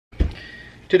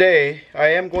Today I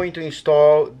am going to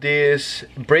install this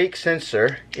brake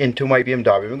sensor into my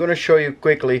BMW. I'm going to show you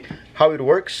quickly how it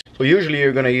works. So usually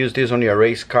you're going to use this on your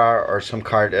race car or some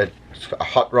car that a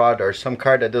hot rod or some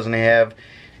car that doesn't have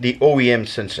the OEM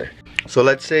sensor. So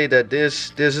let's say that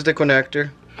this is the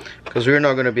connector, because we're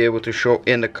not going to be able to show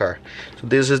in the car. So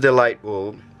this is the light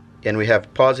bulb, and we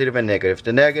have positive and negative.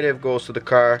 The negative goes to the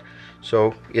car,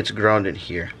 so it's grounded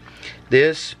here.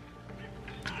 This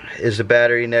is the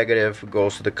battery, negative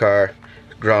goes to the car,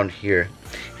 ground here.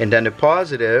 And then the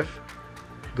positive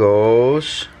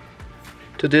goes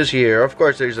to this here. Of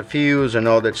course there's a fuse and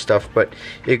all that stuff, but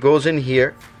it goes in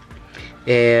here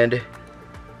and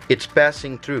it's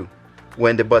passing through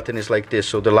when the button is like this.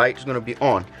 So the light is going to be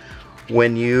on.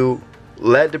 When you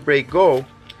let the brake go,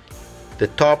 the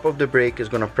top of the brake is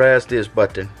going to press this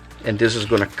button and this is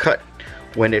going to cut.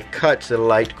 When it cuts, the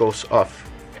light goes off.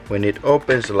 When it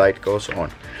opens, the light goes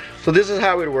on. So this is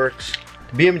how it works.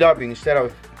 BMW, instead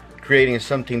of creating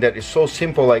something that is so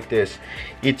simple like this,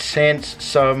 it sends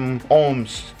some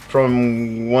ohms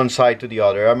from one side to the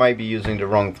other. I might be using the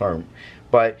wrong term,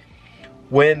 but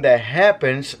when that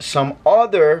happens, some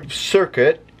other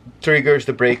circuit triggers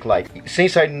the brake light.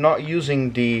 Since I'm not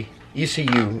using the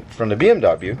ECU from the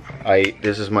BMW,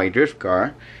 this is my drift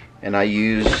car, and I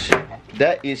use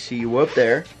that ECU up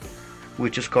there,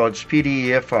 which is called Speedy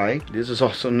EFI. This is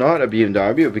also not a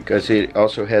BMW because it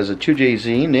also has a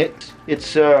 2JZ in it.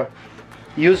 It's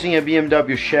using a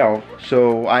BMW shell,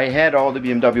 so I had all the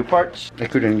BMW parts. I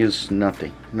couldn't use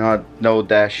nothing, no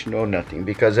dash, no nothing,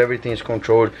 because everything is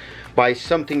controlled by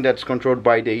something that's controlled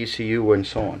by the ECU and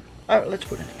so on. Alright, let's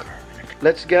put it in the car.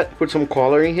 Let's put some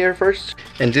color in here first,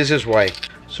 and this is why.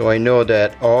 So I know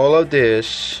that all of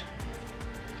this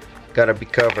gotta be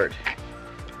covered.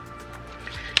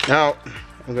 Now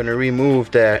I'm gonna remove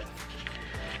that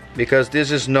because this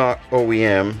is not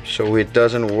OEM, so it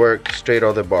doesn't work straight out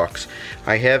of the box.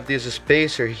 I have this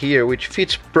spacer here which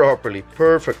fits properly,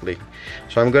 perfectly.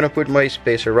 So I'm gonna put my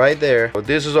spacer right there. So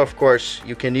this is, of course,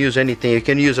 you can use anything. You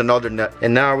can use another nut.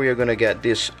 And now we are gonna get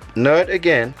this nut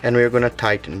again and we're gonna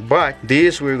tighten. But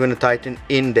this we're gonna tighten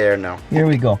in there now. Here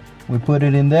we go. We put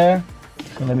it in there.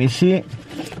 So let me see.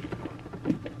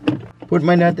 Put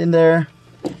my nut in there.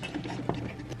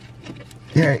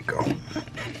 There you go.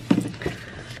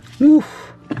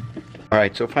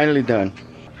 Alright, so finally done.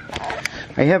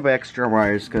 I have extra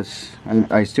wires because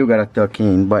I still gotta tuck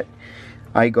in, but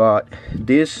I got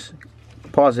this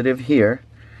positive here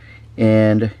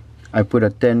and I put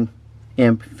a 10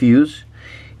 amp fuse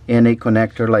and a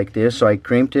connector like this, so I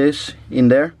crimped this in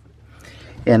there.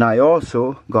 And I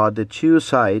also got the two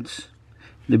sides.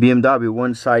 The BMW,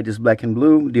 one side is black and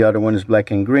blue, the other one is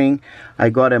black and green. I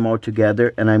got them all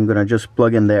together and I'm gonna just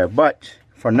plug in there. But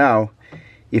for now,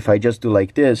 if I just do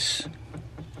like this,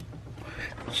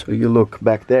 so you look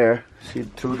back there, see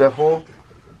through the hole,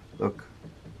 look.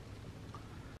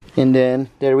 And then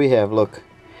there we have, look.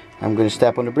 I'm gonna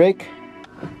step on the brake,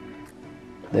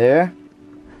 there,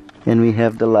 and we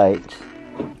have the light.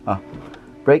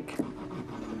 Brake,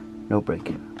 no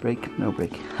brake, brake, no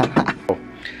brake.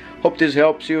 Hope this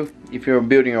helps you if you're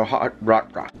building a hot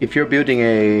rod. If you're building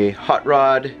a hot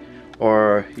rod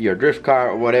or your drift car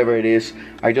or whatever it is,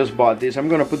 I just bought this. I'm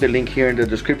gonna put the link here in the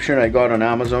description. I got on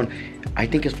Amazon. I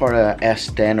think it's for a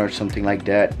S10 or something like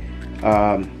that.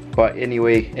 But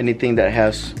anyway, anything that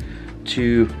has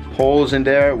two holes in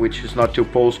there, which is not two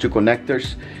poles, two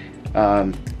connectors.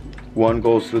 One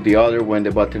goes through the other when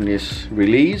the button is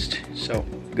released. So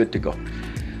good to go.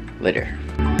 Later.